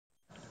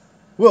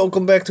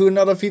Welcome back to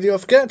another video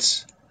of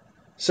C.A.T.S.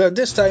 So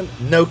this time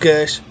no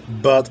cash,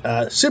 but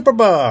a super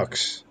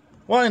box.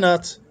 Why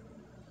not?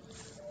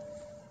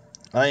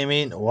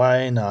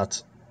 Why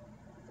not?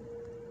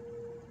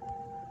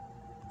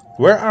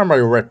 Where are my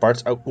red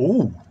parts? Oh,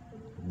 ooh,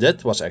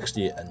 that was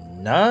actually a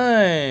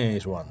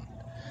nice one.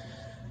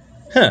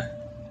 Huh.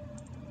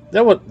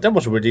 That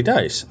was really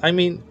nice. I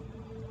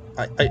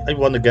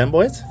want to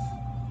gamble it.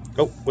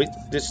 Oh wait,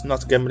 this is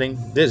not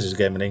gambling. This is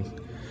gambling.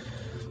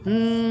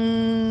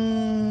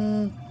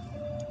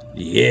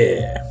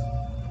 Yeah.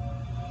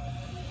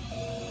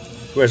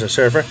 Where's our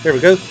server? Here we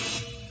go.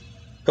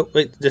 Oh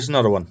wait, there's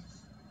another one.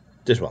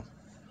 This one.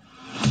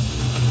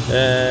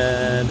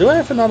 Do I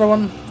have another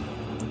one?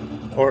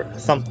 Or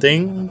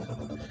something?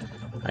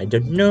 I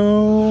don't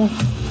know.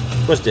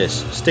 What's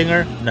this?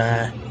 Stinger?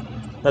 Nah.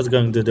 Not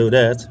going to do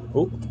that.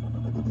 Oh.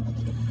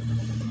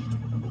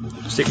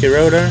 Sticky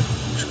rotor?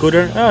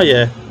 Scooter? Oh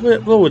yeah.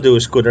 We'll do a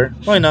scooter.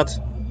 Why not?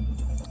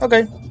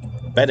 Okay.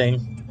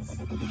 Betting.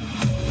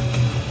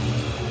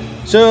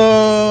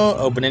 So,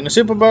 opening a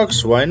super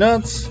box, why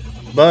not?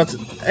 But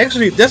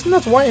actually, that's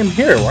not why I'm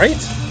here, right?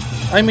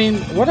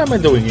 What am I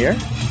doing here?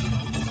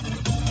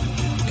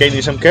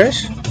 Gaining some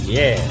cash?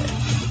 Yeah.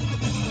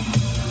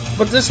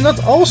 But that's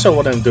not also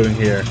what I'm doing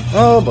here.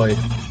 Oh boy.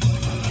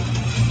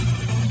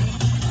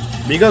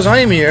 Because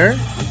I'm here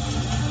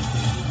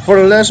for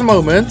the last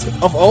moment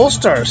of All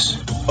Stars.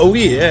 Oh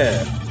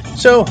yeah.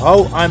 So,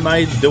 how am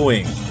I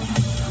doing?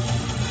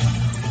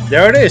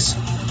 There it is.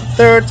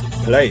 3rd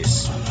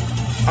place.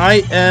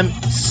 I am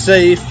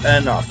safe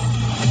enough.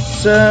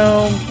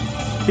 So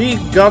he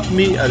got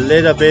me a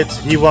little bit.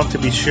 He wanted to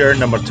be sure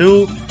number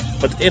 2.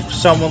 But if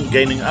someone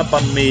gaining up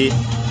on me,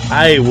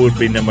 I would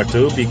be number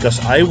 2 because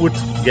I would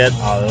get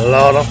a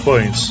lot of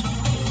points.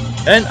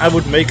 And I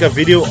would make a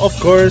video, of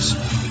course,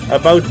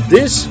 about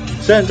this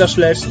Santa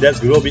Sledge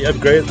that will be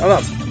upgraded a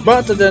lot.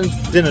 But I then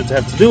didn't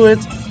have to do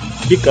it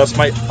because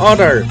my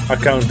other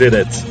account did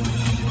it.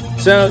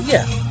 So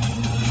yeah.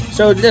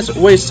 So let's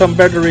waste some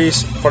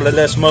batteries for the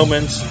last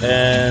moments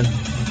and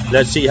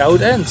let's see how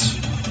it ends.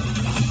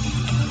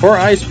 4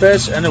 ice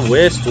pads and a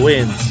west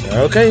wind.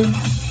 Okay.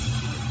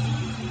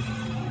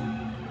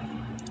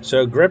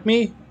 So grab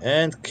me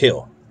and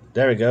kill.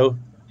 There we go.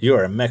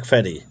 You're a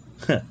McFaddy.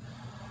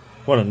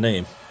 What a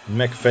name.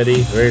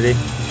 McFaddy, really?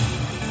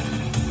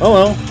 Oh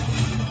well.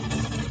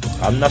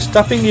 I'm not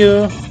stopping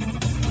you.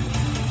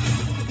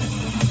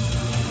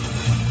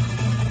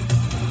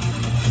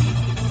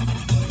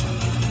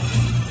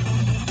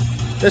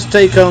 Let's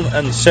take on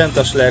a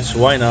Santa Sledge,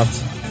 why not?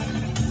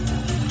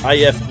 I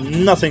have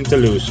nothing to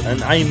lose,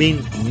 and I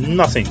mean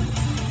nothing.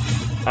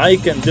 I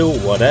can do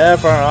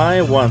whatever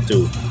I want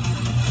to.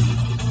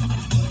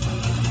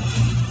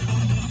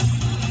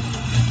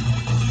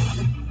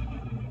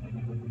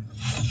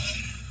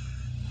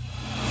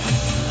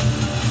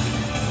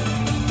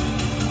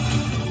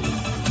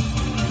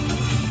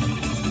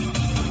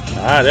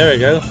 Ah, there we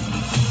go.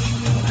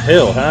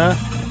 Hill, huh?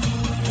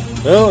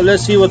 Well,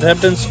 let's see what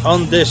happens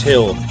on this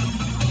hill.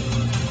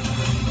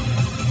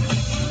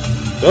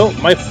 Well,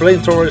 my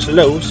flamethrower is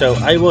low, so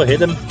I will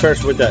hit him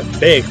first with that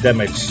big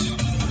damage.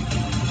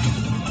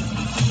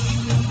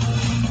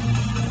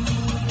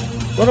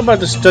 What about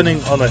the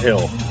stunning on a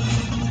hill?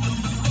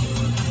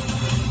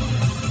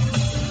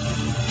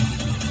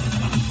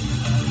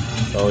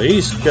 Oh,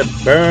 he's got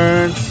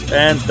burned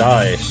and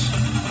dies.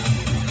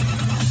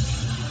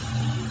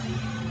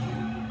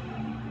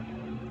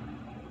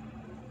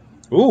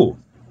 Ooh.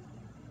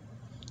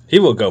 He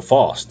will go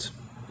fast.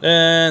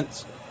 And...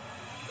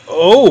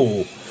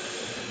 oh!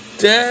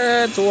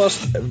 That was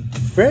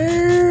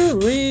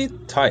very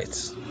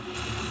tight.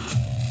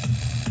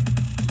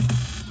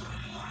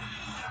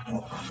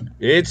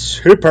 It's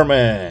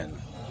Superman.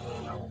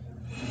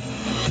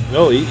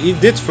 No, he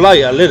did fly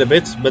a little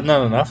bit, but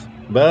not enough.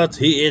 But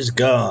he is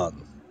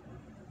gone.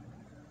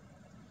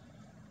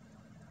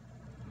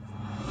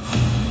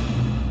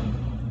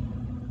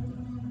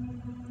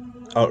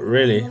 Oh,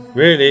 really?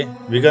 Really?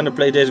 We're gonna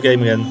play this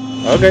game again?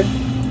 Okay.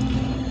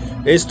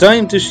 It's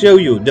time to show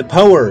you the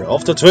power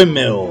of the twin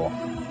mill.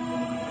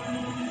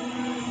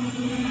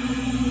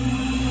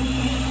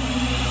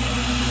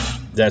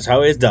 That's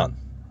how it's done.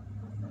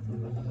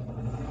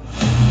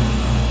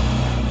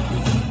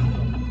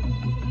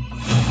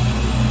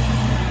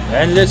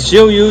 And let's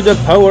show you the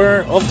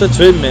power of the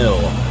twin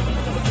mill.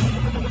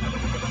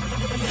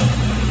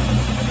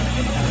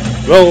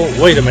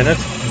 Well, wait a minute.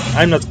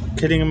 I'm not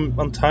killing him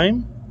on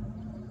time?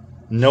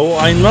 No,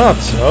 I'm not.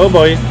 Oh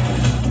boy.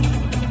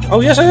 Oh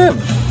yes I am.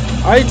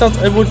 I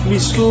thought it would be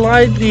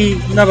slightly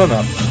not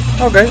enough.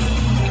 Okay.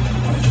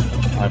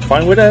 I'm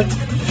fine with that.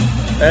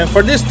 And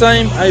for this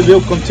time I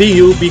will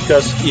continue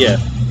because yeah,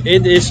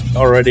 it is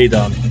already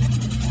done.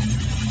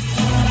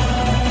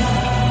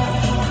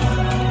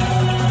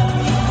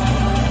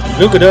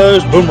 Look at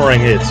those boomerang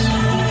hits.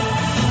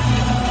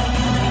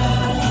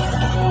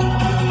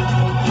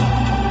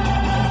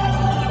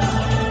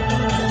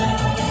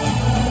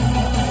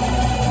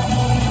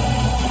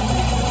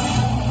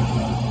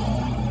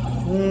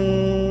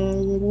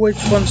 which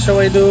one shall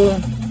I do?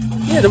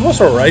 Yeah, that was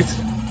alright.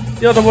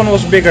 The other one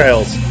was bigger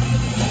health.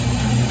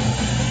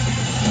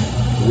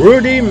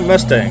 Rudy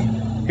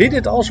Mustang. He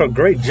did also a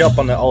great job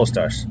on the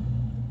All-Stars.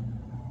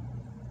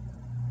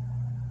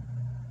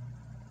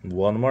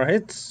 One more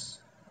hit.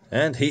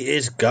 And he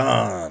is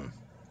gone.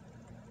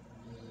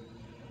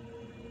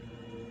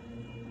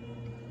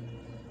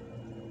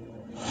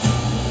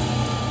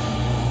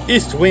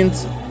 East Wind,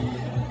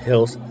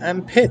 Hills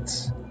and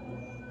Pits.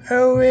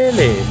 Oh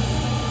really?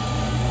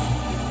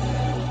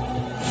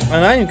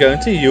 And I'm going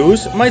to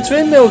use my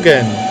twin mill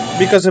again.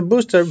 Because a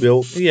booster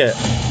will, yeah.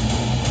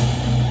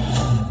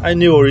 I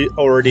knew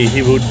already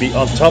he would be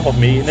on top of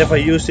me. And if I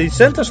use the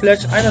center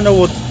sledge, I don't know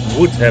what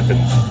would happen.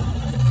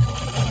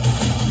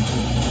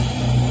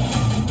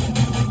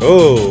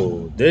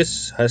 Oh,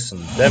 this has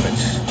some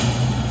damage.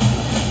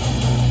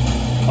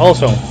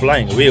 Also a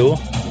flying wheel.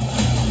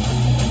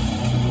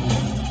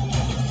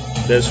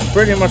 That's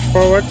pretty much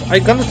forward.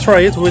 I'm gonna try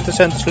it with the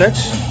center sledge.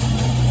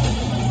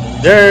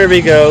 There we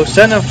go,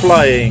 send him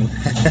flying.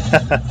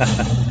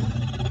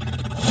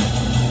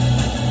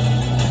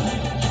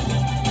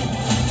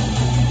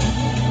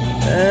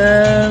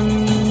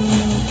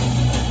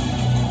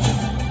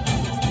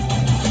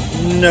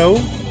 No.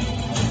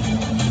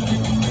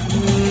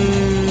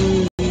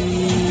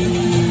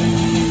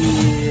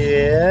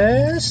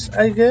 Yes,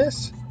 I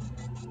guess.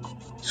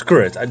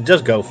 Screw it, I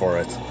just go for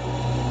it.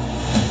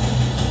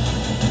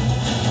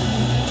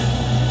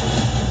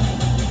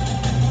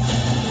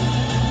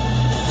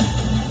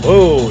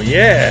 Oh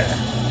yeah!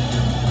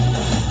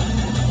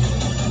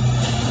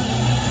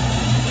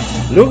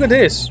 Look at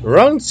this!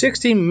 Round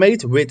 16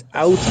 made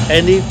without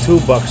any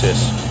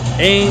toolboxes.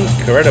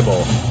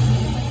 Incredible!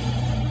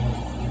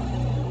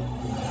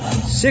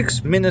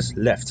 6 minutes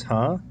left,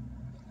 huh?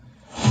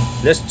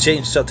 Let's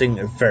change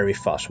something very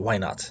fast, why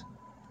not?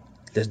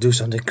 Let's do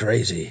something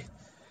crazy.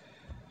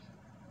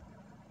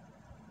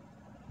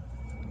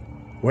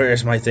 Where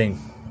is my thing?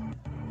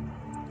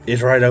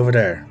 It's right over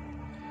there.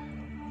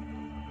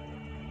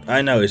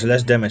 I know, it's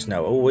less damage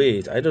now. Oh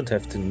wait, I don't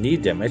have to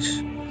need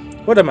damage.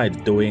 What am I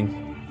doing?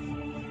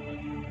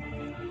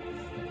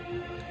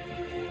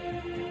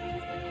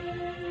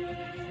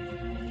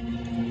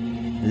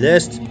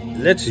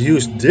 Let's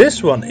use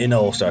this one in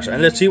All-Stars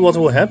and let's see what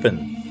will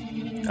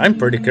happen. I'm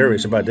pretty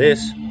curious about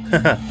this.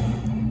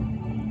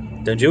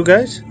 Don't you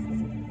guys?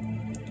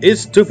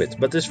 It's stupid,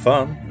 but it's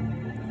fun.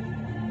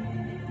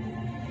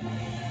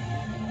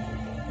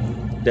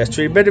 There's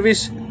 3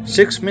 batteries,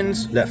 6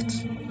 minutes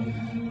left.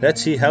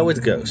 Let's see how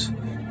it goes.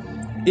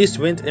 East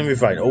Wind and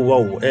Refine. Oh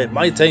whoa,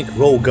 my tank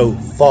will go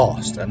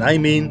fast. And I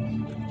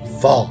mean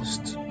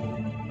fast.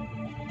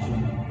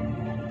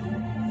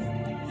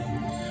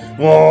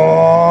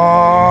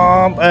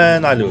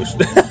 And I lose.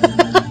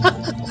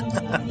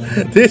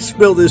 This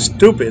build is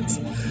stupid.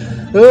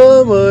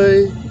 Oh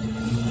boy.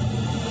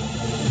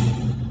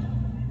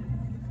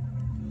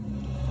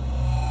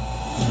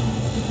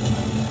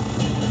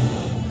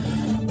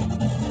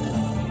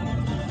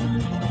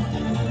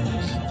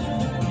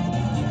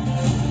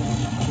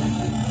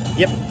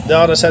 Yep, the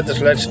other center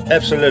sledge,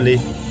 absolutely.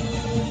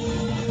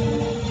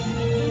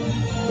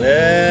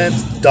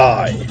 And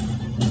die.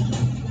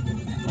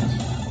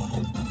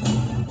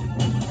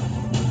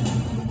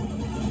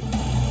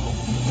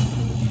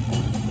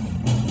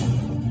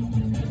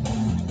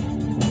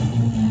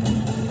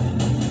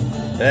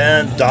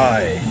 And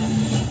die.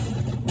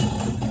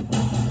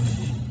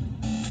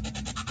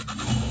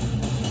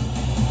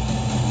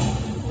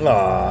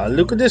 Ah,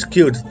 look at this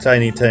cute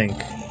tiny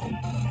tank.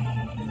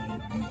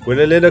 With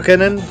a little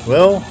cannon,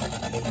 well,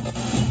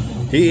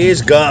 he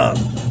is gone.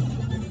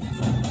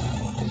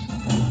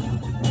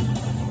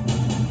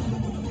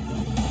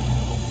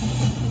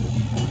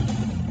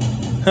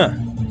 Huh,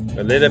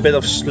 a little bit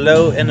of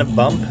slow and a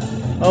bump.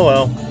 Oh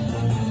well.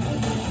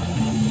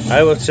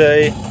 I would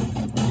say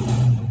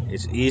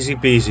it's easy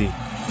peasy.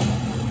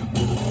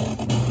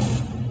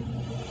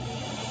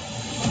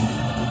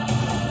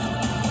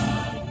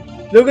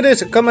 Look at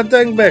this, come a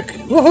tank back.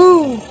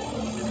 Woohoo!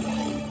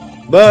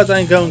 But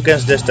I'm going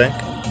against this tank.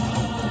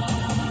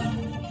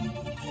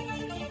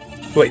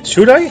 Wait,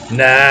 should I?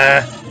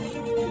 Nah.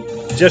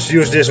 Just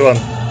use this one.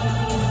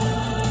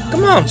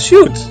 Come on,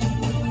 shoot!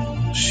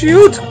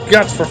 Shoot!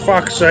 God, for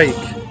fuck's sake.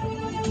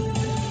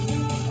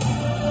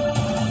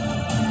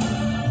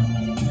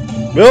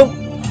 Well,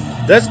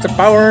 that's the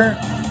power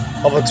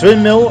of a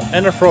twin mill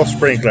and a frost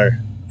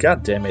sprinkler.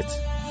 God damn it.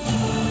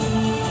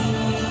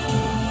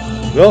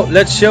 Well,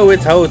 let's show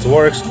it how it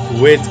works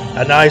with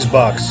an ice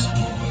box.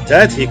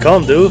 That he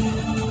can't do.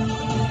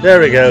 There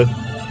we go.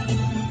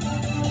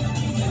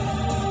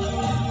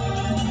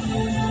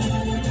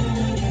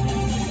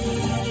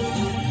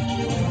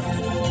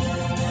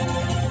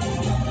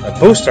 A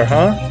booster,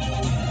 huh?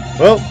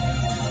 Well,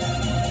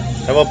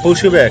 I will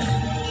push you back.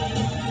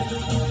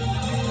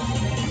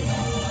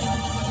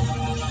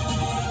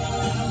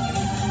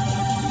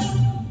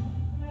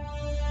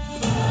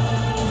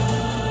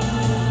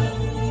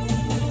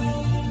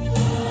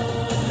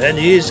 And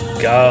he's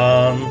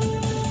gone.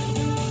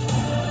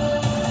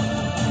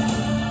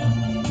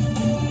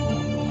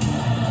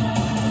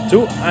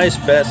 2 ice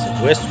pads,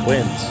 west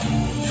winds.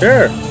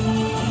 Sure.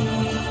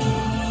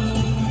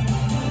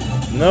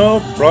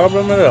 No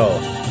problem at all.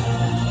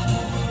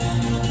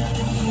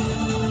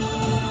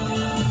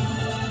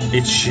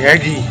 It's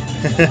Shaggy.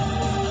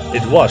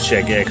 It was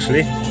Shaggy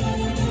actually.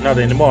 Not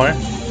anymore.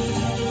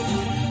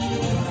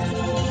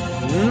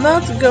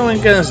 Not going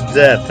against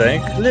that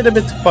tank. A little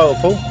bit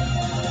powerful.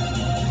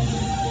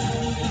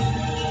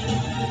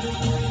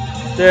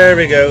 There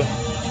we go.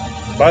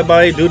 Bye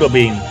bye Doodle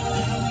Beam.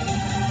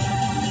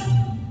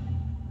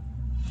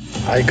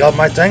 I got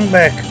my tank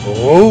back.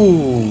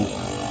 Oh.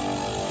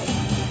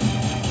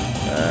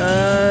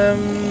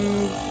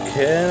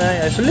 Can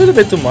I? It's a little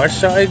bit too much,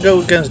 so I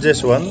go against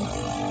this one,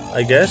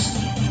 I guess.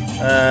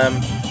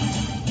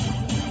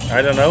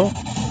 I don't know.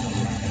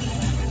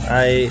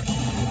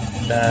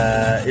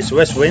 It's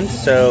west wind,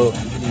 so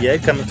yeah,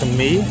 coming to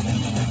me.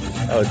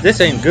 Oh,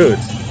 this ain't good.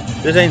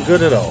 This ain't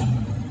good at all.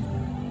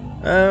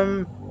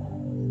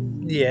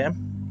 Yeah.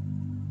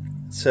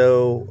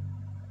 So,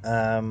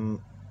 I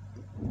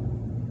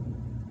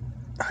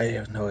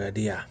have no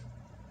idea.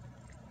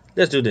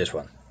 Let's do this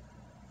one.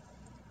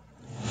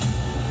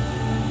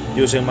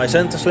 Using my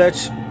center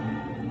sledge.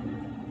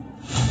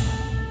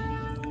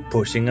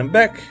 Pushing him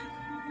back.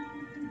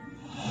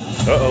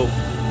 Uh-oh.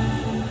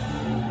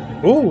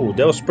 Ooh,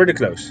 that was pretty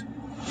close.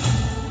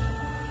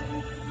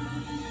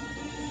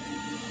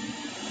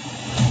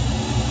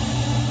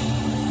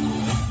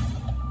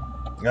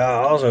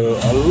 Yeah, also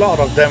a lot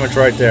of damage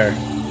right there.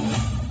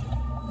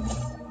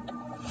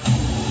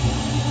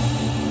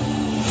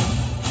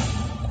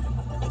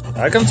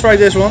 I can try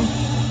this one.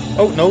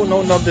 Oh,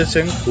 no, not this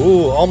thing.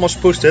 Ooh,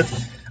 almost pushed it.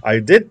 I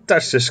did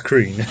touch the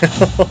screen.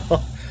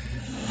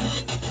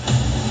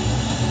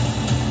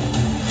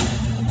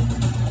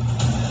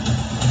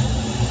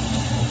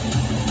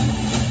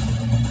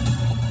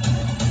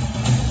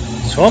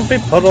 Swampy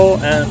puddle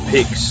and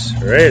pigs.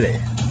 Really?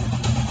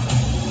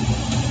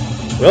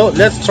 Well,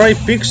 let's try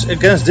pigs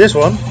against this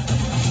one.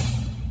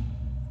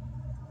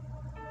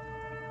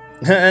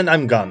 And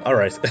I'm gone.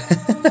 Alright.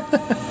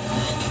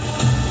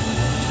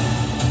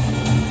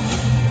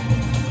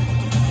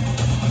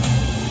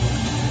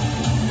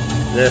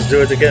 Let's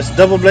do it against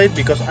double blade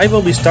because I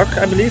will be stuck,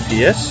 I believe.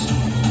 Yes.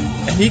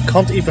 And he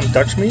can't even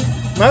touch me.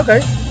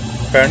 Okay.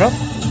 Fair enough.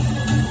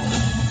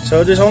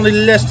 So there's only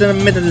less than a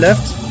minute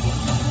left.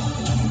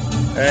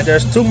 And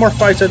there's 2 more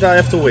fights that I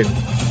have to win.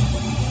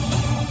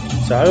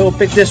 So I will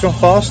pick this one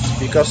fast,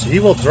 because he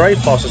will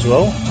drive fast as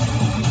well.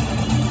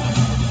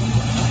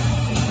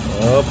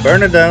 Oh,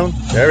 burn it down.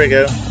 There we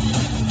go.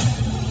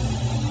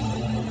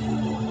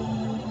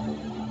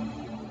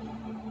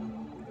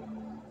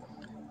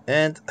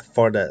 And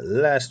for the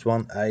last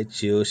one I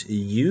choose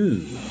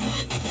you.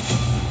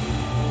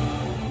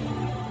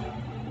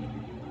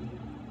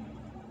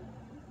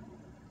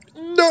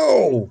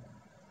 No!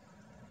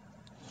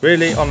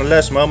 Really, on the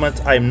last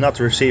moment, I'm not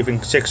receiving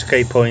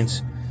 6k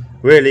points.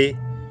 Really?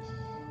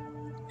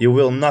 You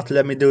will not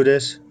let me do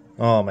this?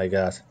 Oh my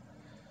god.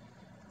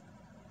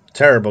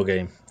 Terrible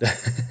game.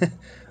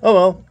 Oh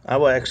well, I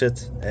will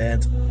exit.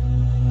 And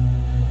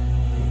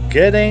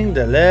getting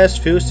the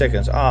last few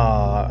seconds.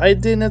 Ah, I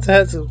didn't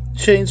have to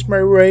change my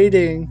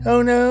rating.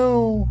 Oh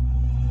no.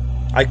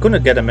 I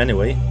couldn't get him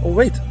anyway. Oh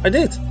wait, I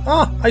did.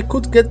 Ah, I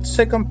could get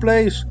second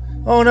place.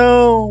 Oh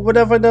no, what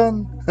have I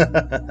done?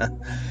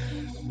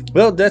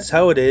 Well, that's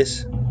how it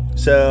is.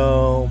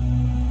 So,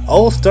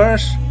 All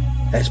Stars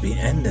has been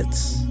ended.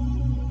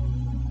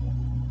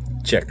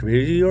 Check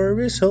your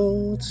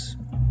results.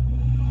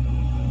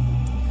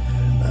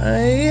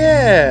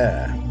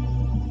 Yeah.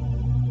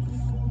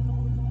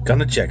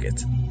 Gonna check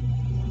it.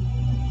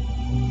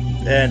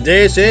 And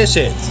this is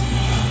it.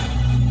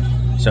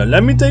 So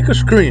let me take a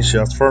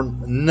screenshot for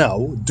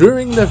now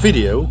during the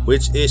video,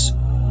 which is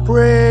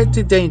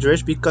pretty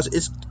dangerous because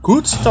it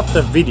could stop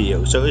the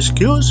video. So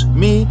excuse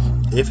me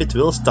if it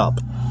will stop.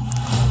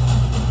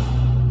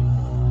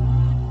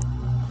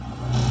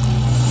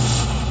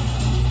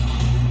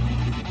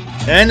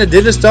 And it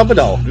didn't stop at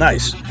all.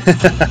 Nice.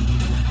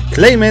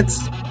 Claim it.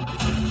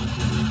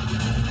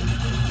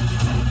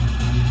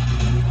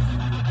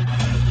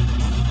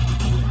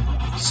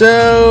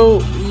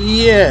 So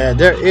yeah,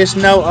 there is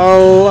now a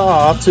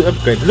lot to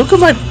upgrade. Look at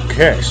my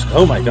cash.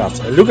 Oh my god.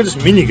 Look at this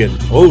minigun.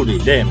 Holy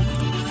damn.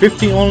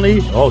 50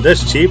 only. Oh,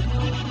 that's cheap.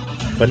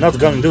 But not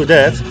gonna do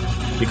that.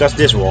 Because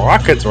this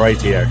rocket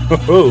right here.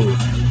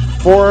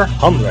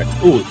 400.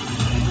 Ooh.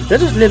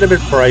 That is a little bit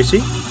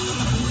pricey.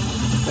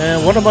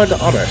 And what about the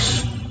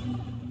others?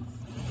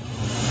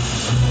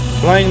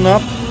 Flying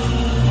up.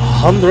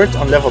 100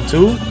 on level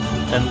 2.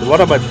 And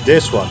what about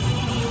this one?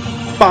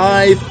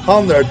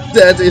 500.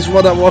 That is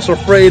what I was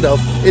afraid of.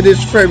 It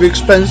is very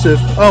expensive.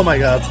 Oh my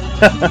god.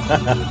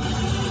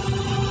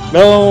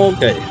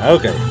 Okay.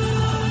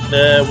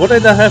 What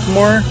did I have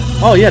more?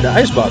 Oh yeah, the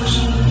icebox.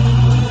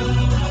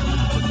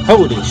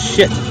 Holy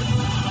shit.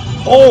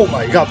 Oh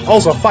my god,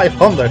 also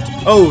 500.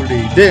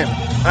 Holy damn.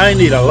 I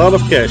need a lot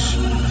of cash.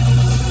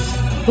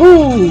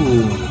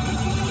 Woo.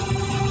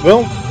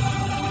 Well,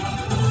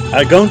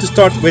 I'm going to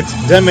start with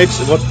damage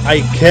what I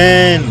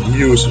can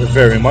use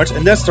very much,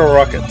 and that's the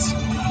rocket.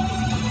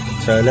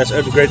 So let's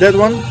upgrade that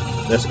one.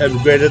 Let's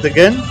upgrade it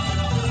again.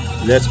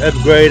 Let's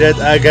upgrade it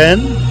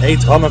again.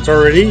 800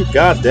 already.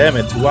 God damn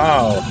it.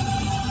 Wow.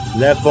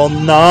 Level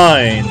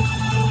 9.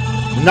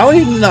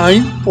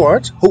 99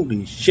 parts.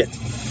 Holy shit.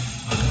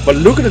 But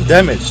look at the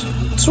damage.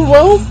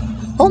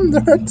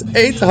 1200.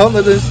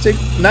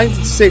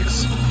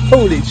 896.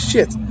 Holy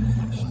shit.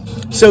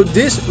 So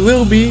this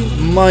will be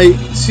my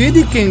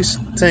City King's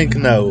tank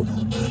now.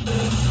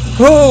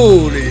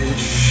 Holy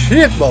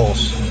shit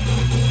balls.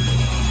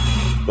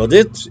 Well,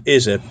 this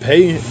is a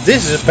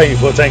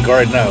painful tank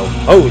right now.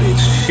 Holy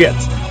shit.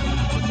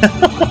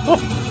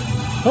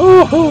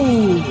 Oh,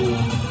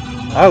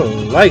 I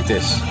like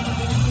this.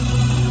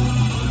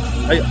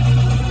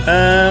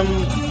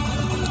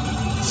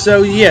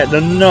 So yeah,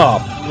 the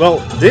knob. Well,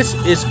 this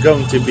is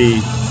going to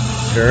be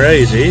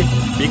crazy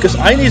because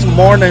I need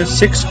more than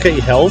 6k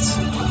health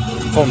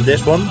from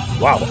this one.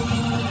 Wow.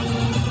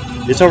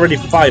 It's already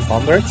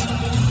 500.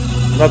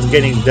 Not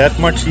getting that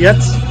much yet.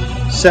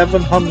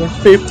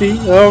 750.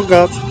 Oh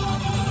god.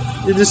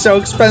 It is so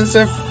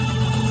expensive.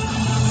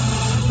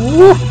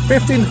 Woo,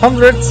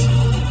 1500.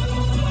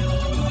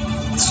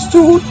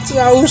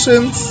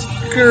 2000.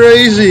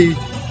 Crazy.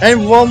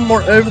 And one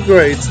more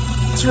upgrade.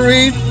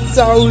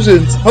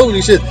 3000.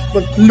 Holy shit.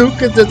 But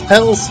look at that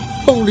health.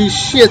 Holy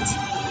shit.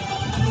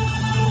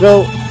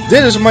 Well,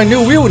 this is my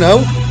new wheel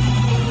now.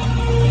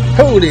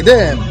 Holy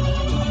damn.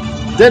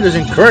 That is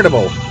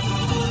incredible.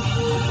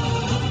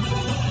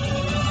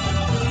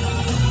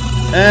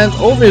 And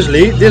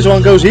obviously this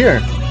one goes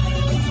here.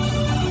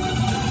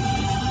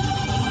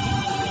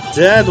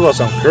 That was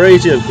some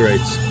crazy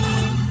upgrades.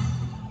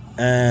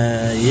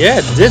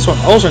 Yeah, this one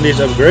also needs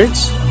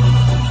upgrades.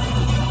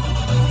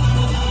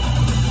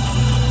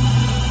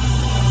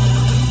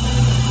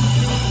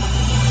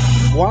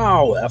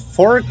 Wow, a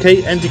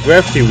 4K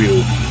anti-gravity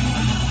wheel.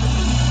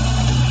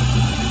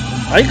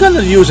 I'm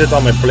gonna use it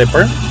on my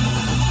flipper.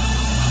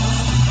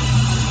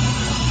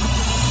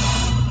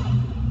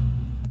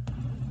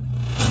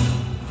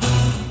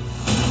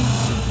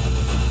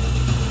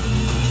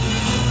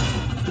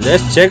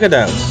 Let's check it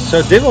out.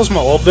 So this was my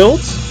old build.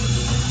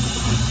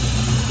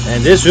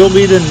 And this will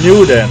be the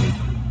new then.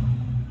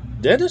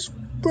 That is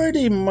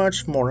pretty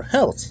much more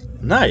health.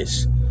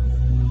 Nice.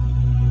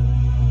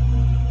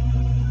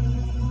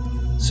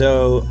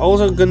 So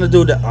also gonna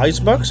do the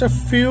icebox a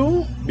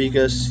few.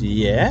 Because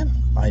yeah,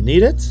 I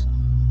need it.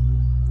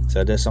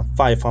 So there's some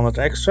 500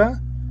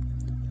 extra.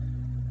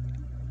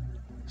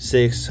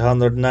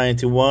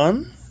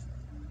 691.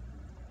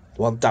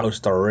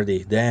 1000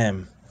 already.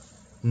 Damn.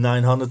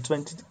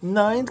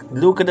 929.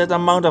 Look at that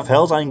amount of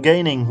health I'm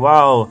gaining.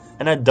 Wow.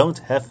 And I don't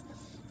have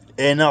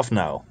enough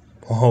now.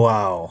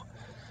 Wow.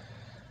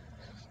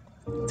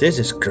 This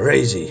is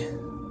crazy.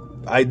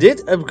 I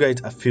did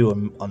upgrade a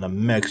few on the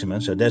maximum,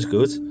 so that's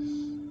good.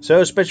 So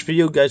especially for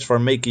you guys for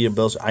making your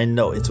builds, I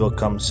know it will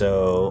come.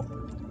 So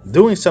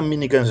doing some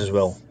miniguns as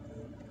well,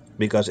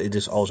 because it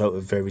is also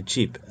very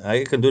cheap.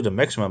 I can do the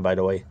maximum, by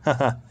the way.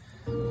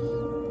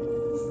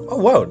 Oh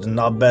wow,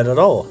 not bad at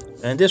all.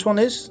 And this one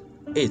is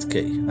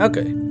 8k.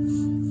 Okay,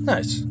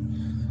 nice.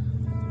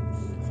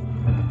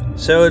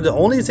 So the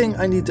only thing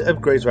I need to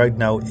upgrade right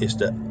now is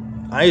the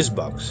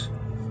icebox.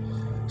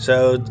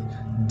 So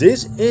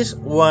this is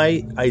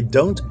why I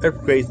don't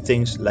upgrade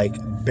things like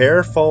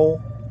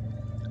Bearfall,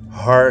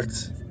 Heart,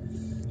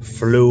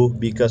 Flu,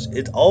 because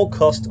it all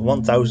costs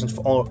 1000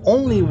 for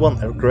only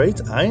one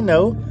upgrade. I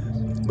know,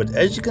 but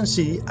as you can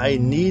see, I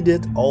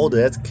needed all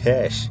that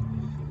cash.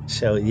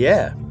 So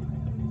yeah.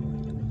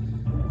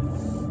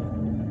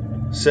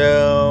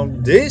 So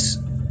this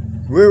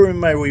were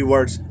my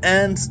rewards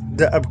and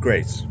the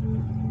upgrades.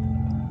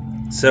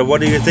 So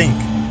what do you think?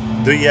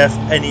 Do you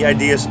have any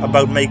ideas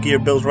about making your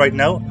build right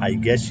now? I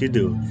guess you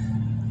do.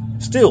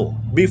 Still,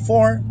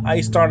 before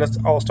I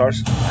started All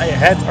Stars, I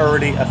had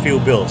already a few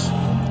builds.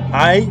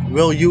 I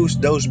will use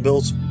those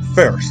builds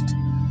first.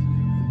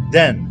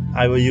 Then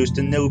I will use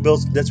the new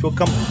builds that will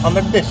come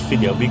under this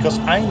video, because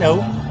I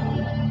know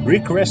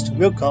requests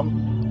will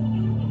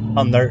come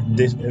under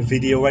this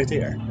video right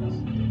here.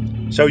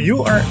 So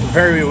you are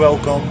very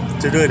welcome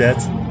to do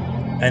that,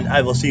 and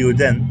I will see you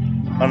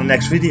then on the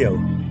next video.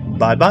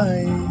 Bye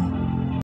bye.